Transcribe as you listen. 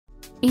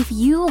If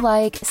you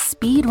like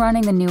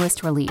speedrunning the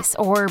newest release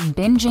or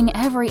binging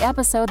every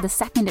episode the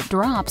second it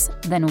drops,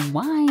 then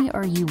why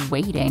are you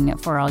waiting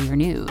for all your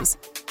news?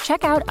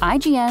 Check out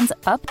IGN's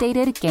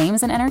updated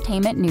Games and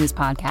Entertainment News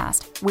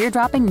podcast. We're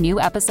dropping new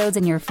episodes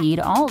in your feed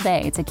all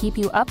day to keep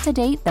you up to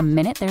date the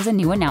minute there's a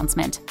new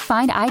announcement.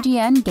 Find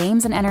IGN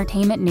Games and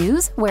Entertainment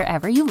News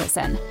wherever you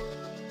listen.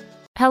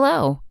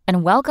 Hello,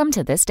 and welcome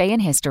to This Day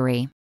in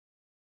History.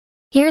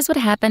 Here's what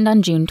happened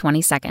on June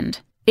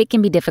 22nd. It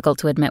can be difficult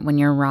to admit when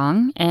you're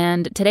wrong,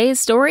 and today's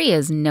story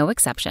is no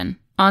exception.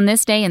 On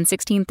this day in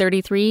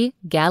 1633,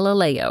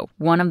 Galileo,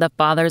 one of the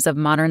fathers of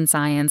modern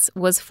science,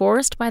 was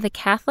forced by the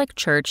Catholic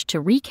Church to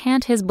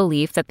recant his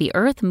belief that the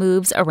Earth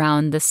moves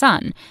around the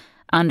sun,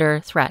 under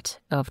threat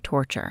of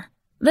torture.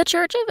 The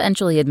Church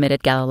eventually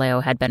admitted Galileo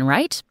had been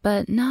right,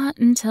 but not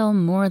until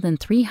more than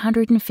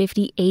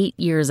 358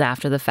 years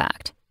after the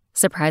fact.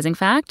 Surprising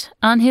fact,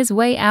 on his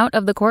way out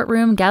of the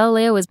courtroom,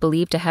 Galileo is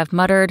believed to have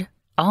muttered,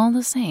 "All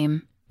the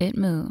same, it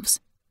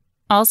moves."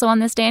 Also on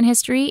this day in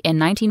history, in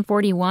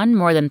 1941,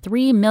 more than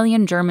 3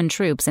 million German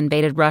troops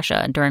invaded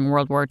Russia during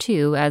World War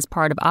II as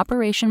part of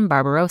Operation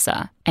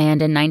Barbarossa.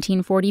 And in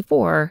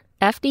 1944,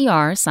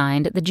 FDR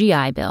signed the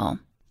GI Bill.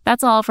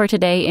 That's all for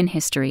today in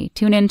history.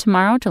 Tune in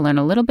tomorrow to learn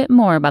a little bit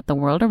more about the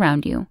world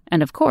around you.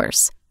 And of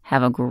course,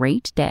 have a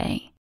great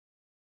day.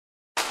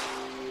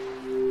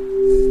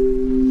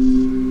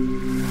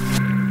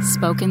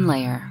 Spoken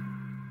Layer.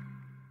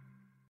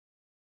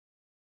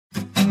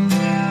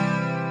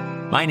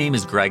 My name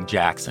is Greg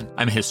Jackson.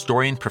 I'm a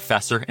historian,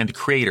 professor, and the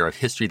creator of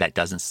History That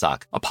Doesn't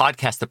Suck, a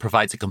podcast that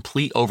provides a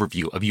complete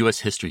overview of U.S.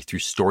 history through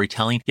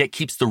storytelling, yet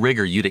keeps the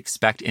rigor you'd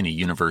expect in a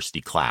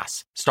university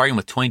class. Starting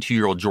with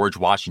 22-year-old George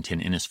Washington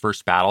in his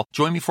first battle,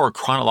 join me for a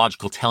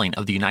chronological telling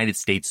of the United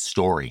States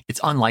story, its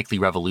unlikely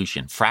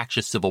revolution,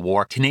 fractious civil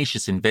war,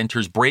 tenacious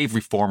inventors, brave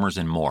reformers,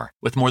 and more.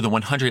 With more than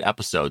 100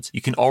 episodes,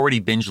 you can already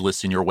binge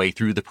listen your way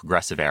through the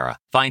progressive era.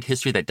 Find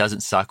History That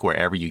Doesn't Suck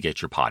wherever you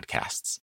get your podcasts.